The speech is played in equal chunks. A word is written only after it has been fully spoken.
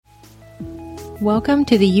Welcome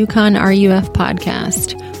to the Yukon RUF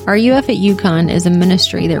podcast. RUF at Yukon is a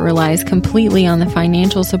ministry that relies completely on the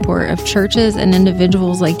financial support of churches and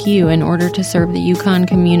individuals like you in order to serve the Yukon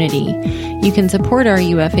community. You can support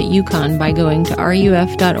RUF at Yukon by going to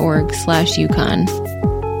ruf.org/Yukon.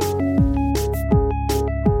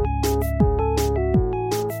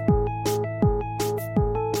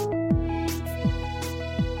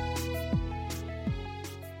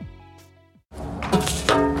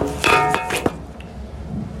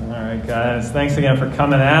 Thanks again for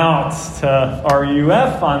coming out to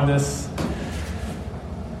RUF on this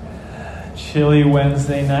chilly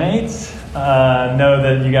Wednesday night. Know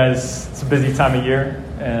that you guys, it's a busy time of year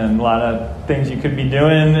and a lot of things you could be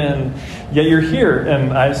doing, and yet you're here.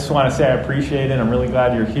 And I just want to say I appreciate it. I'm really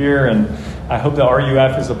glad you're here, and I hope that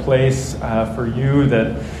RUF is a place for you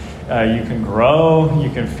that you can grow, you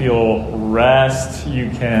can feel rest, you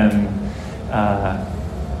can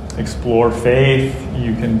explore faith,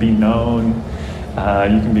 you can be known,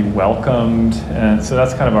 you can be welcomed. And so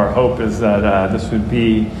that's kind of our hope, is that this would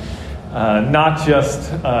be not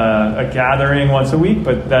just a gathering once a week,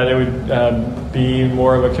 but that it would be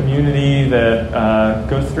more of a community that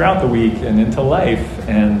goes throughout the week and into life.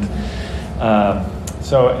 And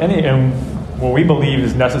and what we believe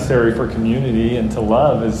is necessary for community and to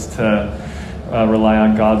love is to rely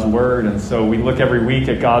on God's Word. And so we look every week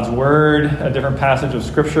at God's Word, a different passage of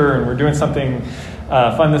Scripture, and we're doing something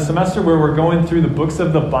fun this semester where we're going through the books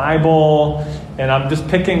of the Bible, and I'm just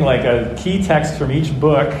picking like a key text from each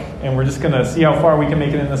book, and we're just going to see how far we can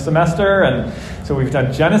make it in the semester. And so we've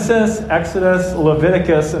done Genesis, Exodus,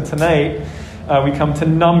 Leviticus, and tonight we come to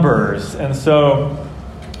Numbers. And so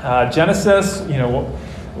Genesis,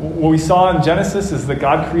 what we saw in Genesis is that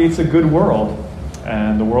God creates a good world.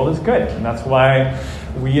 And the world is good. And that's why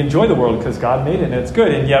we enjoy the world, because God made it and it's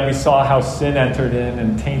good. And yet we saw how sin entered in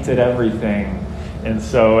and tainted everything. And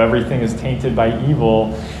so everything is tainted by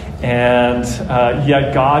evil. And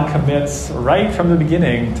yet God commits right from the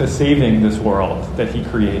beginning to saving this world that he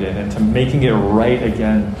created and to making it right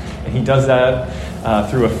again. And he does that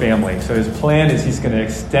through a family. So his plan is he's going to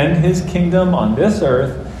extend his kingdom on this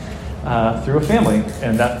earth through a family.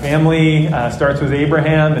 And that family starts with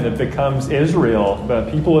Abraham, and it becomes Israel, the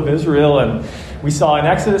people of Israel. And we saw in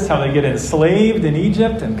Exodus how they get enslaved in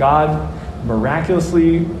Egypt, and God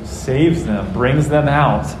miraculously saves them, brings them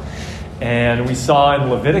out. And we saw in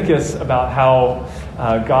Leviticus about how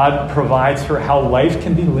God provides for how life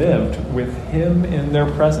can be lived with him in their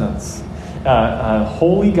presence. A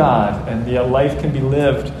holy God, and yet life can be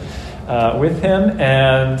lived with him.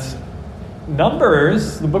 And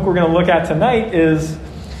Numbers, the book we're going to look at tonight, is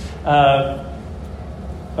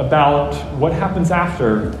about what happens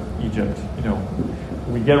after Egypt.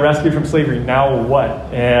 We get rescued from slavery, now what?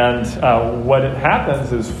 And what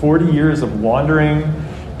happens is 40 years of wandering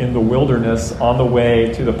in the wilderness on the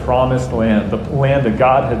way to the promised land, the land that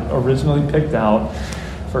God had originally picked out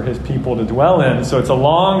for his people to dwell in. So it's a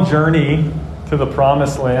long journey to the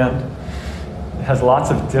promised land. It has lots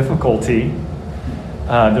of difficulty.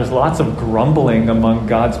 There's lots of grumbling among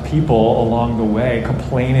God's people along the way,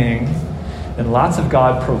 complaining, and lots of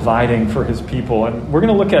God providing for his people. And we're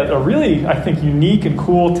going to look at a really, I think, unique and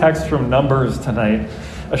cool text from Numbers tonight,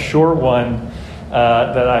 a short one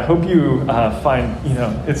that I hope you find,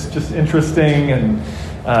 it's just interesting, and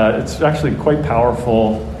it's actually quite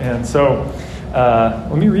powerful. And so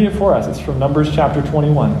let me read it for us. It's from Numbers chapter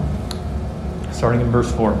 21, starting in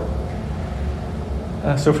verse 4.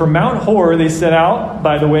 So from Mount Hor, they set out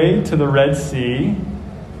by the way to the Red Sea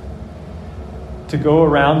to go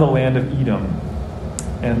around the land of Edom.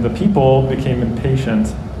 And the people became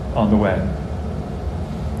impatient on the way.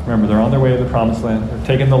 Remember, they're on their way to the promised land. They're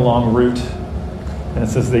taking the long route. And it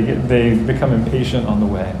says they become impatient on the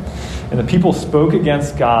way. And the people spoke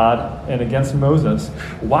against God and against Moses.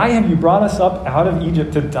 Why have you brought us up out of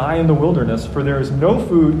Egypt to die in the wilderness? For there is no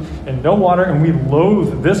food and no water, and we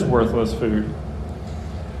loathe this worthless food.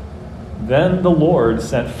 Then the Lord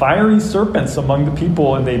sent fiery serpents among the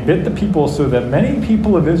people, and they bit the people so that many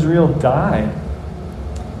people of Israel died.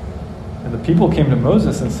 And the people came to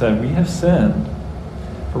Moses and said, "We have sinned,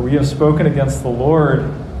 for we have spoken against the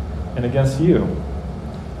Lord and against you.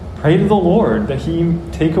 Pray to the Lord that he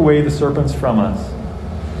take away the serpents from us."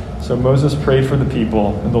 So Moses prayed for the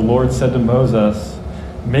people, and the Lord said to Moses,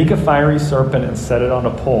 "Make a fiery serpent and set it on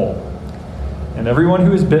a pole, and everyone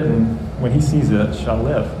who is bitten, when he sees it, shall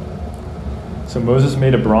live." So Moses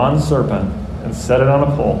made a bronze serpent and set it on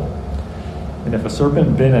a pole. And if a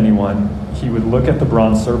serpent bit anyone, he would look at the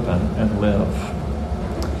bronze serpent and live.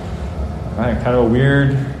 All right, kind of a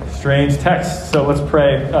weird, strange text. So let's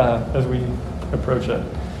pray as we approach it.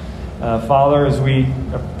 Father, as we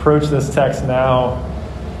approach this text now,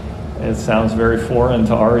 it sounds very foreign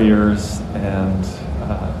to our ears, and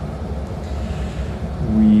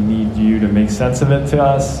we need you to make sense of it to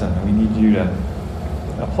us, and we need you to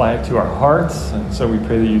apply it to our hearts. And so we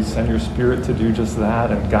pray that you send your Spirit to do just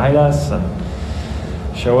that and guide us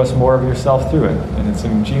and show us more of yourself through it. And it's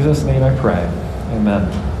in Jesus' name I pray.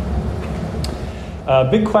 Amen. A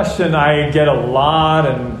big question I get a lot,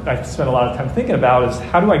 and I spend a lot of time thinking about, is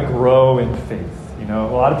how do I grow in faith? You know,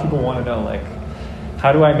 a lot of people want to know, like,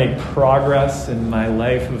 how do I make progress in my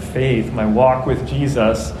life of faith, my walk with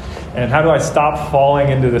Jesus? And how do I stop falling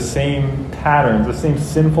into the same patterns, the same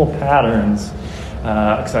sinful patterns?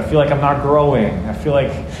 Because I feel like I'm not growing. I feel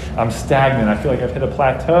like I'm stagnant. I feel like I've hit a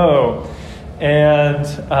plateau. And,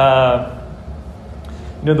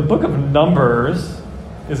 the book of Numbers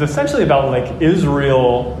is essentially about, like,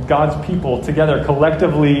 Israel, God's people, together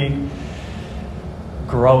collectively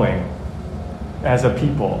growing as a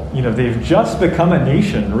people. They've just become a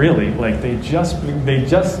nation, really. Like, they just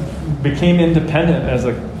became independent as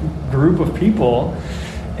a group of people,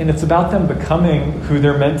 and it's about them becoming who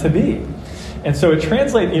they're meant to be. And so it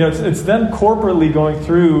translates, it's them corporately going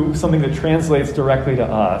through something that translates directly to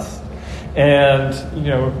us. And,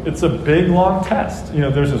 it's a big, long test.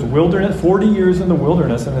 There's this wilderness, 40 years in the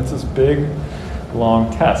wilderness, and it's this big,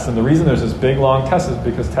 long test. And the reason there's this big, long test is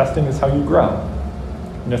because testing is how you grow.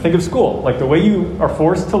 Think of school. Like, the way you are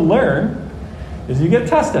forced to learn is you get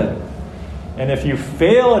tested. And if you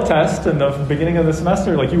fail a test in the beginning of the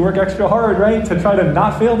semester, like, you work extra hard, right, to try to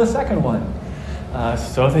not fail the second one,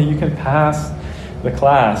 so that you can pass the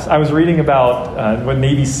class. I was reading about what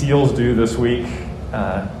Navy SEALs do this week,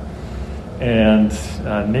 and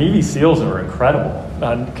Navy SEALs are incredible,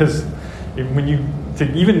 because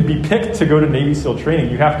to even be picked to go to Navy SEAL training,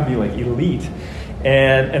 you have to be, like, elite.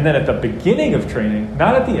 And then at the beginning of training,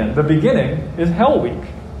 not at the end, the beginning is Hell Week.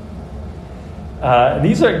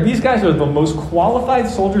 These guys are the most qualified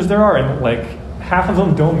soldiers there are, and, like, half of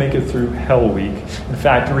them don't make it through Hell Week. In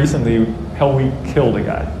fact, recently, Hell Week killed a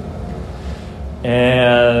guy.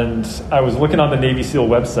 And I was looking on the Navy SEAL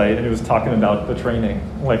website, and it was talking about the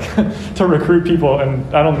training, like, to recruit people. And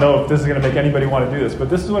I don't know if this is going to make anybody want to do this,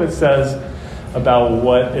 but this is what it says about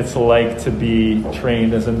what it's like to be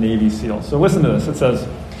trained as a Navy SEAL. So listen to this. It says,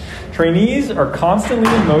 trainees are constantly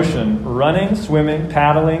in motion, running, swimming,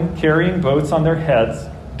 paddling, carrying boats on their heads,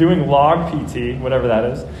 doing log PT, whatever that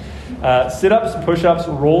is, sit-ups, push-ups,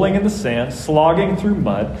 rolling in the sand, slogging through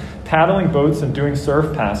mud, paddling boats and doing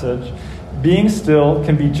surf passage. Being still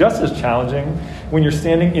can be just as challenging when you're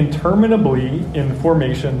standing interminably in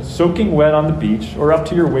formation, soaking wet on the beach or up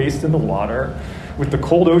to your waist in the water, with the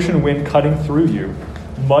cold ocean wind cutting through you.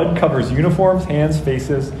 Mud covers uniforms, hands,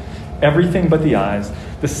 faces, everything but the eyes.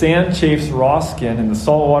 The sand chafes raw skin, and the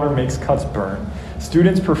salt water makes cuts burn.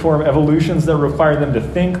 Students perform evolutions that require them to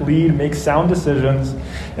think, lead, make sound decisions,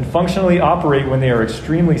 and functionally operate when they are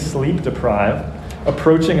extremely sleep deprived,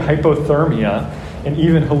 approaching hypothermia, and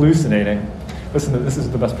even hallucinating. Listen to this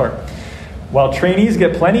is the best part. While trainees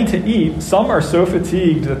get plenty to eat, some are so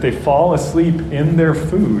fatigued that they fall asleep in their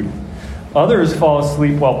food. Others fall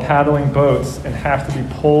asleep while paddling boats and have to be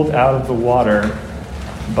pulled out of the water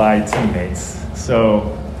by teammates. So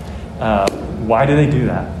why do they do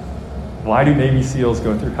that? Why do Navy SEALs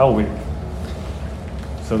go through Hell Week?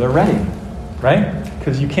 So they're ready, right?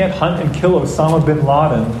 Because you can't hunt and kill Osama bin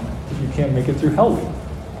Laden if you can't make it through Hell Week.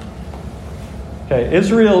 Okay,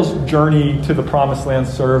 Israel's journey to the Promised Land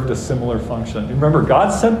served a similar function. Remember,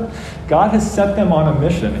 God has set them on a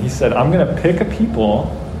mission. He said, I'm going to pick a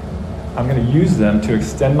people, I'm going to use them to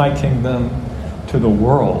extend my kingdom to the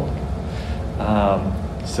world.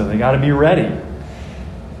 So they got to be ready.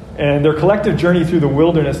 And their collective journey through the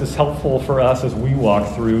wilderness is helpful for us as we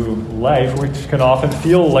walk through life, which can often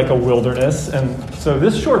feel like a wilderness. And so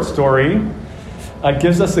this short story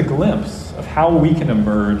gives us a glimpse of how we can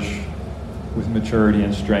emerge with maturity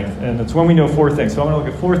and strength. And it's when we know four things. So I'm going to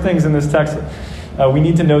look at four things in this text. We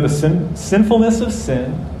need to know the sinfulness of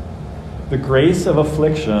sin, the grace of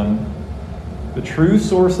affliction, the true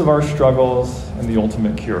source of our struggles, and the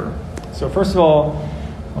ultimate cure. So first of all,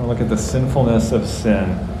 I want to look at the sinfulness of sin.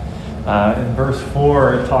 In verse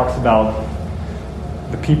 4, it talks about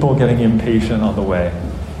the people getting impatient on the way.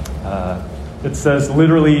 It says,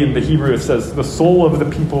 literally in the Hebrew, it says, the soul of the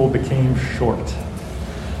people became short.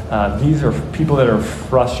 These are people that are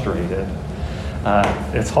frustrated.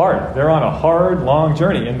 It's hard. They're on a hard, long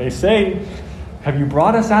journey. And they say, have you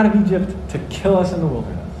brought us out of Egypt to kill us in the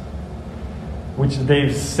wilderness? Which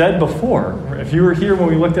they've said before. If you were here when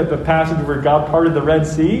we looked at the passage where God parted the Red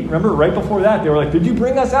Sea, remember right before that, they were like, did you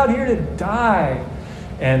bring us out here to die?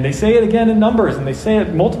 And they say it again in Numbers, and they say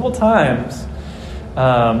it multiple times.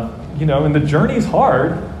 And the journey's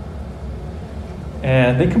hard.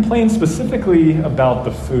 And they complain specifically about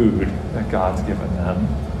the food that God's given them.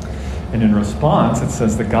 And in response, it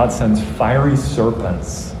says that God sends fiery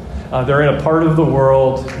serpents. They're in a part of the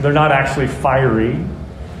world, they're not actually fiery,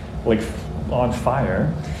 like on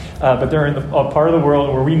fire, but they're in a part of the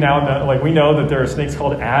world where we know that there are snakes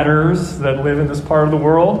called adders that live in this part of the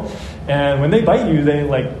world. And when they bite you, they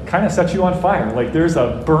kind of set you on fire. Like there's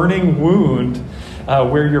a burning wound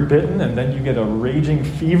where you're bitten, and then you get a raging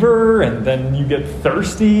fever, and then you get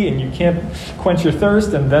thirsty, and you can't quench your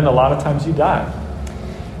thirst, and then a lot of times you die,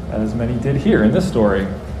 as many did here in this story.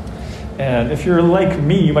 And if you're like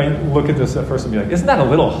me, you might look at this at first and be like, isn't that a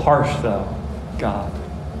little harsh, though, God?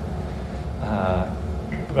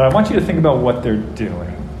 But I want you to think about what they're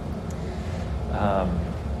doing.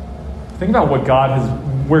 Think about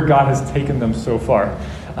where God has taken them so far.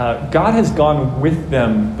 God has gone with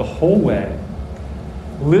them the whole way.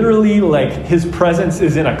 Literally, his presence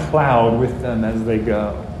is in a cloud with them as they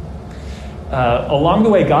go. Along the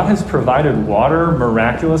way, God has provided water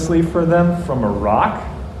miraculously for them from a rock.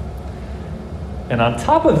 And on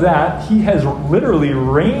top of that, he has literally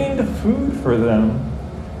rained food for them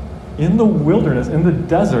in the wilderness, in the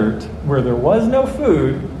desert, where there was no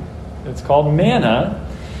food. It's called manna.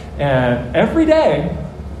 And every day,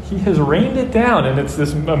 he has rained it down. And it's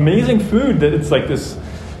this amazing food that it's like this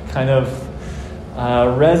kind of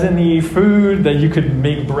resiny food that you could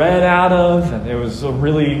make bread out of. And it was a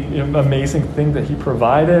really amazing thing that he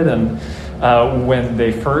provided. And when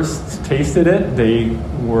they first tasted it, they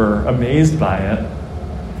were amazed by it.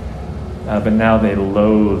 But now they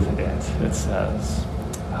loathe it says.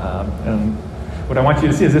 And what I want you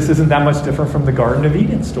to see is this isn't that much different from the Garden of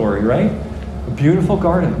Eden story, right? A beautiful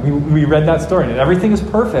garden. We read that story, and everything is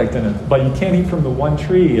perfect in it, but you can't eat from the one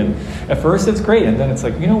tree. And at first it's great, and then it's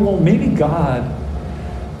like, maybe God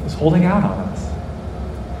is holding out on us.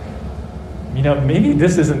 Maybe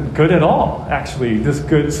this isn't good at all, actually, this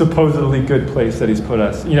supposedly good place that he's put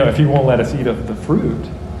us, if he won't let us eat of the fruit.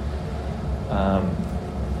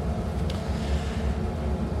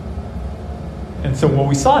 And so what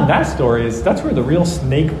we saw in that story is that's where the real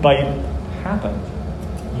snake bite happened.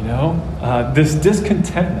 This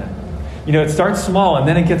discontentment. It starts small and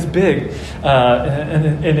then it gets big,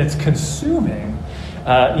 and it's consuming.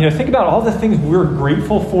 Think about all the things we're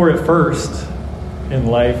grateful for at first in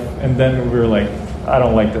life, and then we're like, I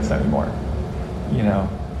don't like this anymore.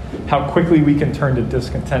 How quickly we can turn to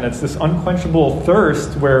discontent. It's this unquenchable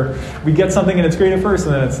thirst where we get something and it's great at first,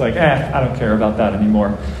 and then it's like, I don't care about that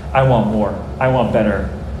anymore. I want more. I want better.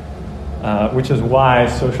 Which is why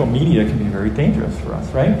social media can be very dangerous for us,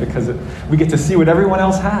 right? Because we get to see what everyone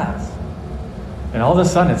else has. And all of a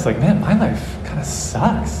sudden it's like, man, my life kind of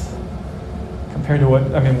sucks compared to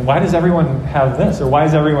why does everyone have this? Or why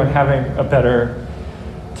is everyone having a better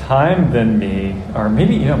time than me? Or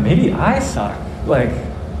maybe I suck.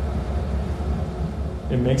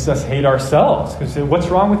 It makes us hate ourselves. Because what's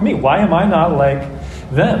wrong with me? Why am I not like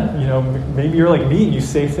them? Maybe you're like me and you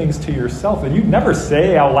say things to yourself that you'd never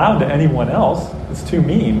say out loud to anyone else. It's too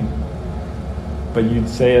mean. But you'd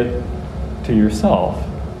say it to yourself.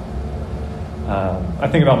 I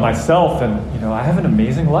think about myself and, I have an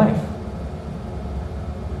amazing life.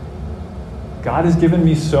 God has given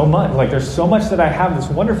me so much. There's so much that I have that's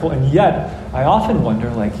wonderful. And yet, I often wonder,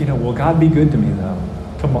 will God be good to me, though,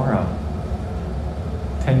 tomorrow?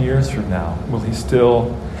 10 years from now, will he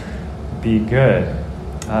still be good?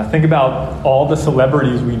 Think about all the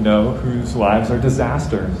celebrities we know whose lives are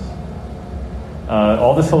disasters.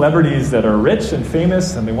 All the celebrities that are rich and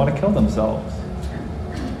famous and they want to kill themselves.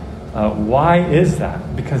 Why is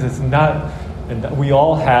that? Because it's not, we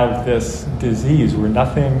all have this disease where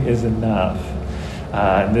nothing is enough.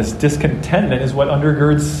 And this discontentment is what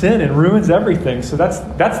undergirds sin and ruins everything. So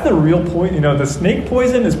that's the real point. The snake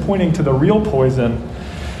poison is pointing to the real poison,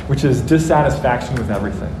 which is dissatisfaction with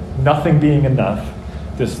everything. Nothing being enough.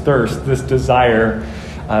 This thirst, this desire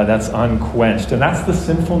that's unquenched. And that's the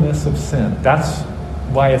sinfulness of sin. That's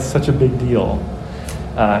why it's such a big deal.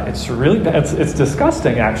 It's really bad. It's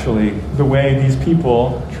disgusting, actually, the way these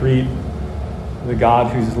people treat the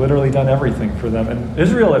God who's literally done everything for them. And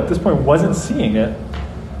Israel at this point wasn't seeing it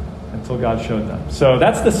until God showed them. So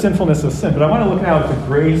that's the sinfulness of sin. But I want to look now at the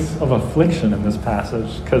grace of affliction in this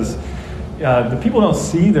passage, because the people don't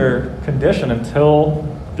see their condition until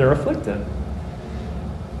they're afflicted.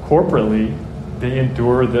 Corporately, they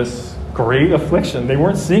endure this great affliction. They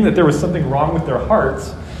weren't seeing that there was something wrong with their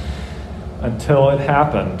hearts until it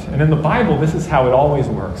happened. And in the Bible, this is how it always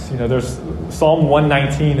works. There's Psalm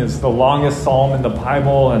 119 is the longest psalm in the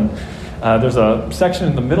Bible, and there's a section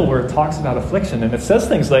in the middle where it talks about affliction, and it says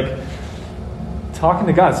things like, talking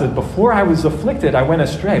to God, it says, before I was afflicted, I went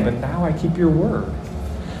astray, but now I keep your word.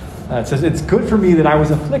 It says, it's good for me that I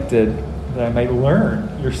was afflicted, that I might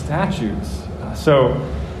learn your statutes. So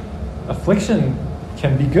affliction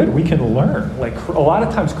can be good. We can learn. Like a lot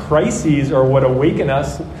of times crises are what awaken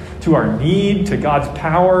us to our need, to God's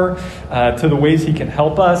power, to the ways he can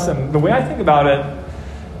help us. And the way I think about it,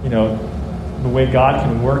 the way God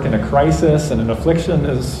can work in a crisis and an affliction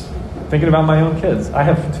is thinking about my own kids. I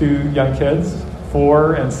have 2 young kids,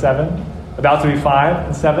 4 and 7, about to be 5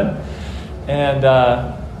 and 7. And,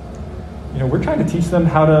 we're trying to teach them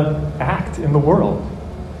how to act in the world.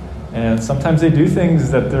 And sometimes they do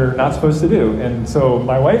things that they're not supposed to do. And so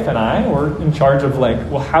my wife and I were in charge of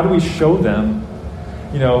how do we show them,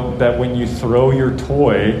 that when you throw your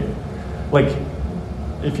toy,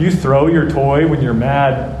 if you throw your toy when you're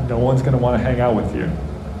mad, no one's going to want to hang out with you,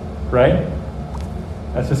 right?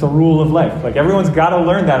 That's just a rule of life. Everyone's got to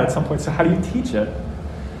learn that at some point. So how do you teach it?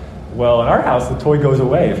 Well, in our house, the toy goes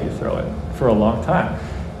away if you throw it for a long time.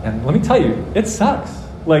 And let me tell you, it sucks.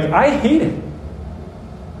 I hate it.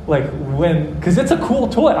 Because it's a cool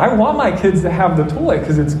toy. I want my kids to have the toy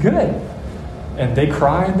because it's good. And they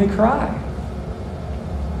cry and they cry.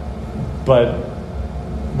 But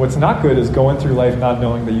what's not good is going through life not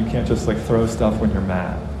knowing that you can't just throw stuff when you're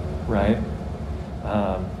mad, right?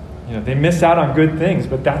 They miss out on good things,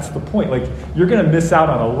 but that's the point. You're going to miss out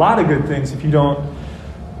on a lot of good things if you don't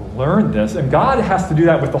learn this. And God has to do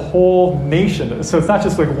that with the whole nation. So it's not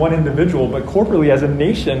just one individual, but corporately as a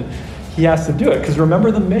nation, he has to do it. Because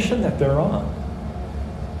remember the mission that they're on.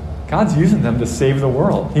 God's using them to save the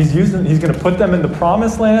world. He's going to put them in the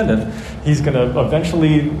promised land, and he's going to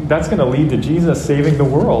eventually, that's going to lead to Jesus saving the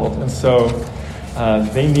world. And so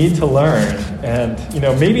they need to learn. And,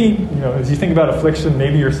 maybe, as you think about affliction,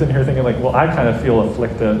 maybe you're sitting here thinking well, I kind of feel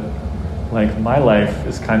afflicted. My life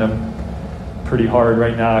is kind of pretty hard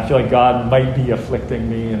right now. I feel like God might be afflicting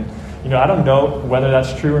me. And, I don't know whether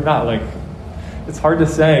that's true or not. It's hard to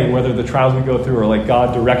say whether the trials we go through are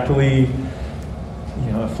God directly,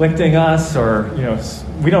 afflicting us, or,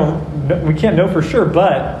 we can't know for sure,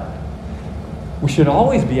 but we should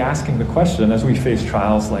always be asking the question as we face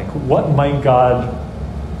trials, what might God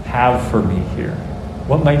have for me here?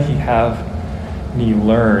 What might he have me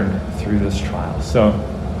learn through this trial? So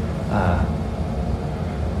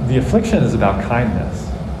the affliction is about kindness.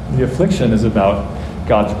 The affliction is about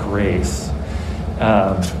God's grace.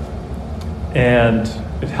 And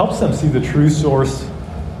it helps them see the true source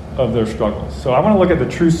of their struggles. So I want to look at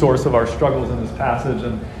the true source of our struggles in this passage.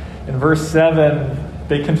 And in verse 7,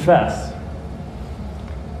 they confess.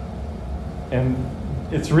 And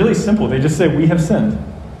it's really simple. They just say, we have sinned.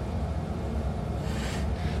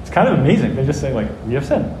 It's kind of amazing. They just say, we have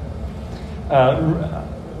sinned.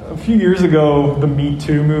 A few years ago, the Me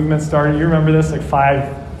Too movement started. You remember this?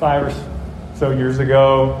 5 or so years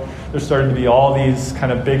ago, there's starting to be all these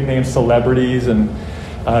kind of big name celebrities, and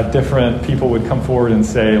different people would come forward and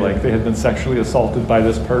say they had been sexually assaulted by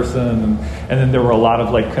this person, and then there were a lot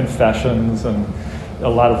of confessions and a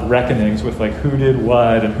lot of reckonings with who did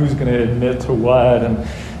what and who's going to admit to what,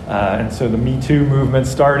 and so the Me Too movement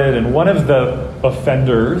started. And one of the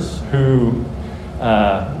offenders who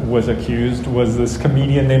was accused was this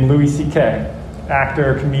comedian named Louis C.K.,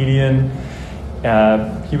 actor, comedian.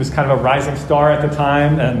 He was kind of a rising star at the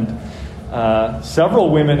time, and several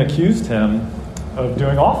women accused him of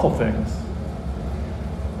doing awful things.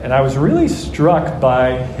 And I was really struck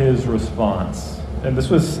by his response. And this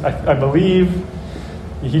was, I believe,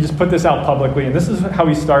 he just put this out publicly, and this is how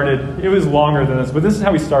he started. It was longer than this, but this is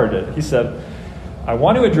how he started it. He said, I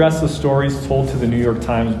want to address the stories told to the New York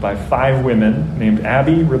Times by 5 women named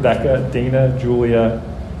Abby, Rebecca, Dana, Julia,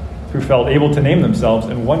 who felt able to name themselves,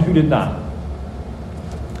 and one who did not.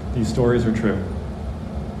 These stories are true.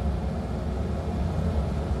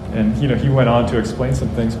 And, he went on to explain some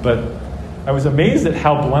things, but I was amazed at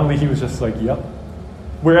how bluntly he was just yep.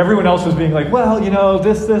 Where everyone else was being well,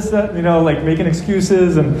 this, that, making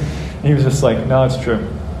excuses, and he was just no, it's true.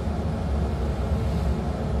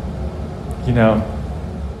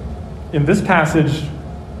 In this passage,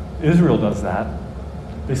 Israel does that.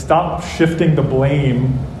 They stop shifting the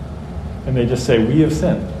blame, and they just say, we have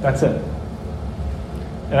sinned. That's it.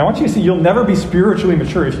 And I want you to see, you'll never be spiritually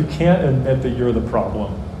mature if you can't admit that you're the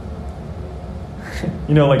problem.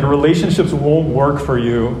 Relationships won't work for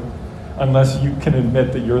you unless you can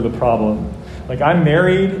admit that you're the problem. I'm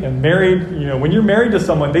married, and when you're married to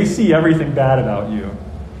someone, they see everything bad about you.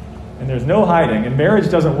 And there's no hiding. And marriage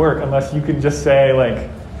doesn't work unless you can just say, like,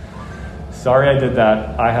 sorry I did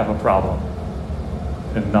that, I have a problem.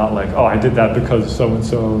 And not like, oh, I did that because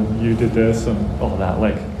so-and-so, you did this, and all that.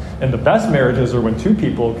 Like, and the best marriages are when two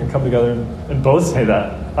people can come together and both say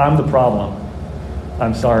that. I'm the problem.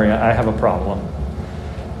 I'm sorry, I have a problem.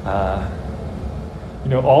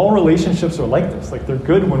 All relationships are like this. Like, they're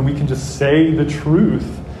good when we can just say the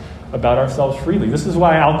truth about ourselves freely. This is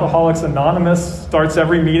why Alcoholics Anonymous starts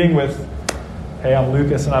every meeting with, hey, I'm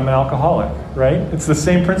Lucas and I'm an alcoholic, right? It's the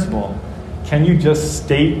same principle. Can you just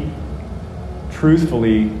state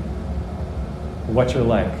truthfully what you're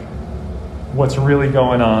like? What's really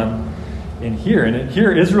going on in here? And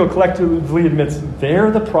here, Israel collectively admits they're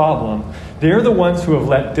the problem. They're the ones who have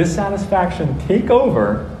let dissatisfaction take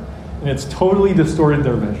over, and it's totally distorted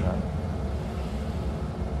their vision.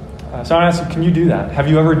 So I ask you, can you do that? Have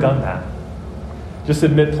you ever done that? Just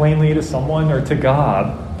admit plainly to someone or to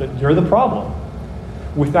God that you're the problem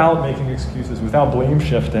without making excuses, without blame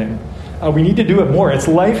shifting. We need to do it more. It's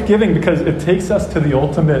life-giving because it takes us to the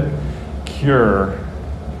ultimate cure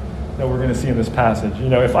that we're going to see in this passage.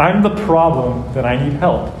 If I'm the problem, then I need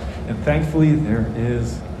help. And thankfully, there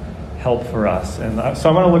is help for us. And so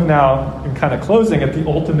I'm going to look now, in kind of closing, at the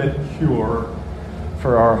ultimate cure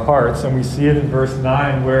for our hearts. And we see it in verse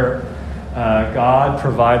 9 where God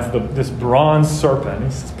provides this bronze serpent.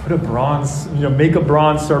 He says, make a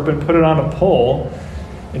bronze serpent, put it on a pole,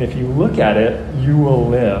 and if you look at it, you will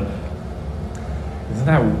live. Isn't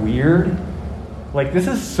that weird? Like, this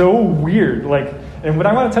is so weird. Like, and what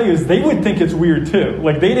I want to tell you is they would think it's weird too.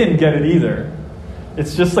 Like, they didn't get it either.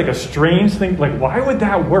 It's just like a strange thing. Like, why would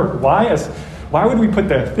that work? Why would we put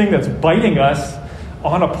the thing that's biting us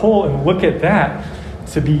on a pole and look at that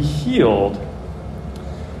to be healed?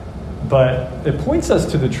 But it points us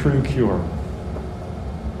to the true cure.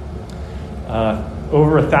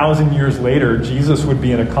 Over 1,000 years later, Jesus would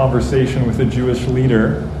be in a conversation with a Jewish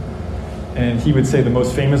leader, and he would say the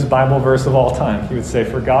most famous Bible verse of all time. He would say,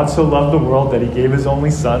 "For God so loved the world that he gave his only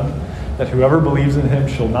Son, that whoever believes in him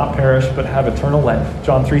shall not perish but have eternal life."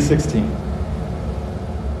 John 3:16.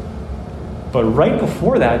 But right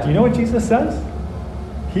before that, do you know what Jesus says?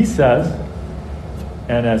 He says,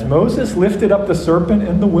 "And as Moses lifted up the serpent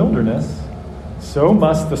in the wilderness, so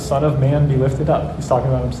must the Son of Man be lifted up." He's talking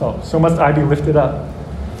about himself. "So must I be lifted up,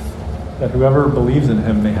 that whoever believes in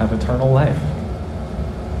him may have eternal life."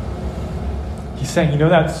 He's saying,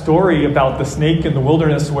 that story about the snake in the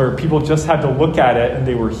wilderness where people just had to look at it and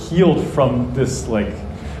they were healed from this,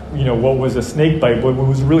 what was a snake bite, but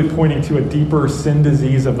was really pointing to a deeper sin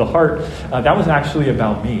disease of the heart. That was actually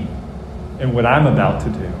about me and what I'm about to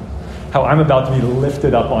do. How I'm about to be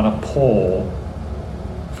lifted up on a pole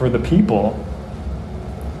for the people.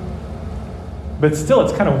 But still,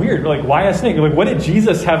 it's kind of weird. Like, why a snake? Like, what did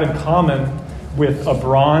Jesus have in common with a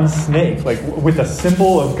bronze snake? Like, with a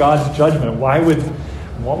symbol of God's judgment?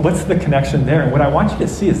 What's the connection there? And what I want you to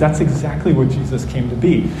see is that's exactly what Jesus came to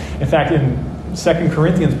be. In fact, in 2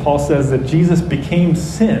 Corinthians, Paul says that Jesus became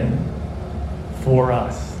sin for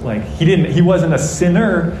us. Like, he wasn't a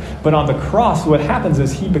sinner, but on the cross, what happens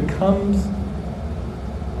is he becomes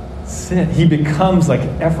sin. He becomes like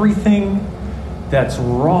everything that's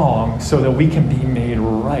wrong so that we can be made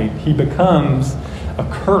right. He becomes a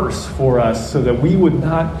curse for us so that we would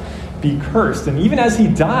not be cursed. And even as he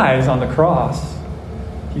dies on the cross,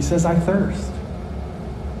 he says, "I thirst."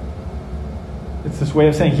 It's this way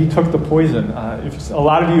of saying he took the poison. If a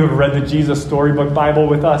lot of you have read the Jesus Storybook Bible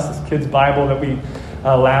with us, this kid's Bible that we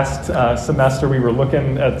last semester, we were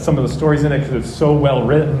looking at some of the stories in it because it's so well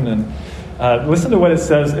written. And listen to what it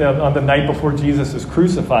says on the night before Jesus is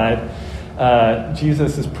crucified.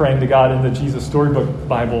 Jesus is praying to God in the Jesus Storybook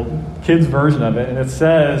Bible, kids' version of it, and it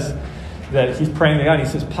says that he's praying to God. He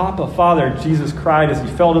says, "Papa, Father," Jesus cried as he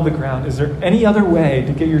fell to the ground, "is there any other way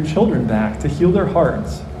to get your children back, to heal their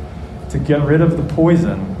hearts, to get rid of the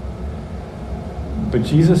poison?" But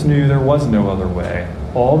Jesus knew there was no other way.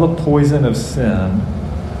 All the poison of sin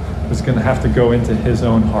was going to have to go into his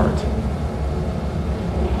own heart.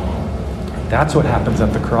 That's what happens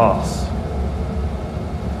at the cross.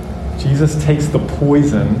 Jesus takes the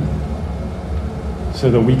poison so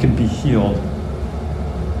that we can be healed.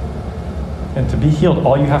 And to be healed,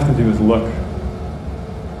 all you have to do is look.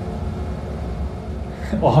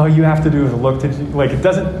 All you have to do is look.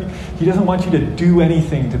 He doesn't want you to do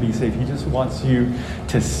anything to be saved. He just wants you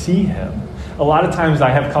to see him. A lot of times I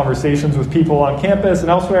have conversations with people on campus and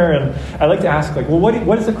elsewhere, and I like to ask,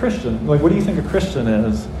 what is a Christian? What do you think a Christian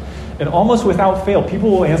is? And almost without fail, people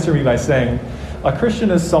will answer me by saying, a Christian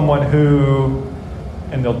is someone who,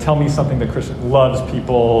 and they'll tell me something that Christian loves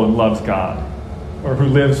people and loves God. or who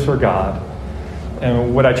lives for God.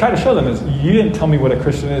 And what I try to show them is, you didn't tell me what a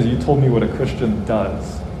Christian is, you told me what a Christian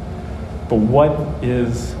does. But what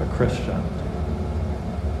is a Christian?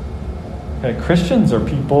 Okay, Christians are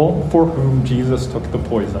people for whom Jesus took the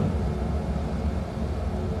poison.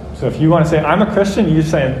 So if you want to say, I'm a Christian, you're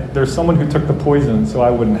saying, there's someone who took the poison so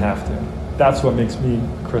I wouldn't have to. That's what makes me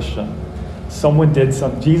Christian.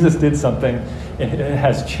 Jesus did something, and it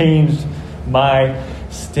has changed my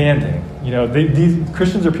standing. These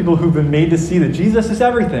Christians are people who've been made to see that Jesus is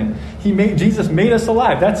everything. Jesus made us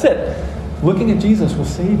alive. That's it. Looking at Jesus will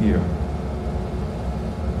save you.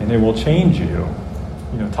 And it will change you.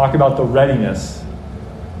 Talk about the readiness.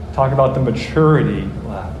 Talk about the maturity.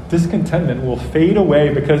 Discontentment will fade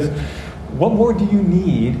away, because what more do you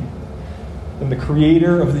need than the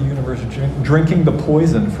creator of the universe drinking the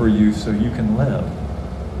poison for you so you can live?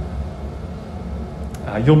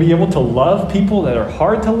 You'll be able to love people that are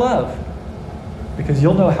hard to love, because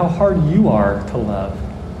you'll know how hard you are to love.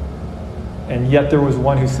 And yet there was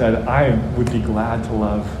one who said, I would be glad to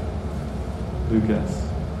love Lucas.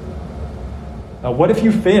 What if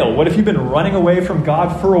you fail? What if you've been running away from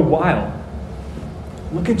God for a while?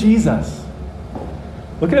 Look at Jesus.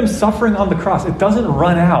 Look at him suffering on the cross. It doesn't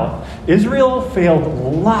run out. Israel failed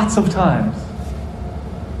lots of times,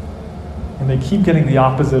 and they keep getting the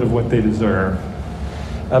opposite of what they deserve.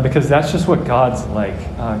 Because that's just what God's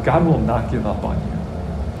like. God will not give up on you.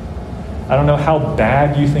 I don't know how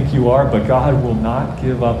bad you think you are, but God will not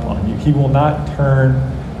give up on you. He will not turn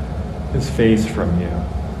his face from you.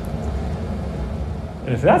 And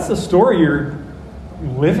if that's the story you're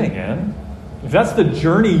living in, if that's the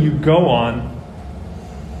journey you go on,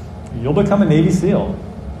 you'll become a Navy SEAL.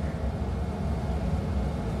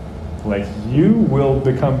 You will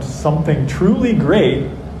become something truly great,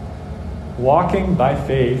 walking by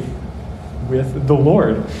faith with the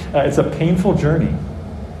Lord. It's a painful journey.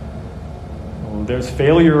 There's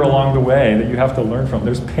failure along the way that you have to learn from.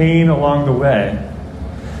 There's pain along the way.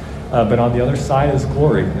 But on the other side is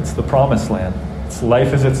glory. It's the promised land. It's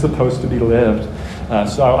life as it's supposed to be lived.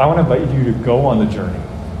 So I want to invite you to go on the journey.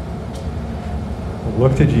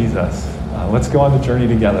 Look to Jesus. Let's go on the journey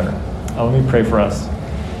together. Let me pray for us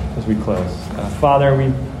as we close. Father,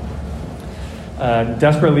 we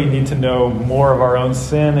desperately need to know more of our own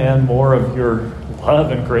sin and more of your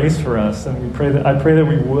love and grace for us. And I pray that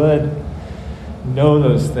we would know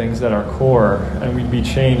those things at our core, and we'd be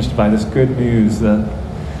changed by this good news that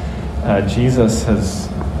Jesus has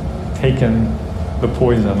taken the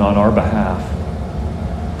poison on our behalf.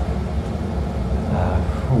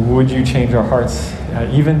 Would you change our hearts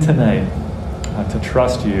even tonight to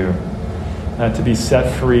trust you, to be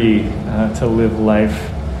set free, to live life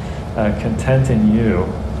content in you,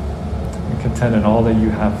 and content in all that you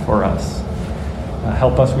have for us.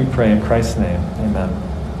 Help us, we pray, in Christ's name. Amen.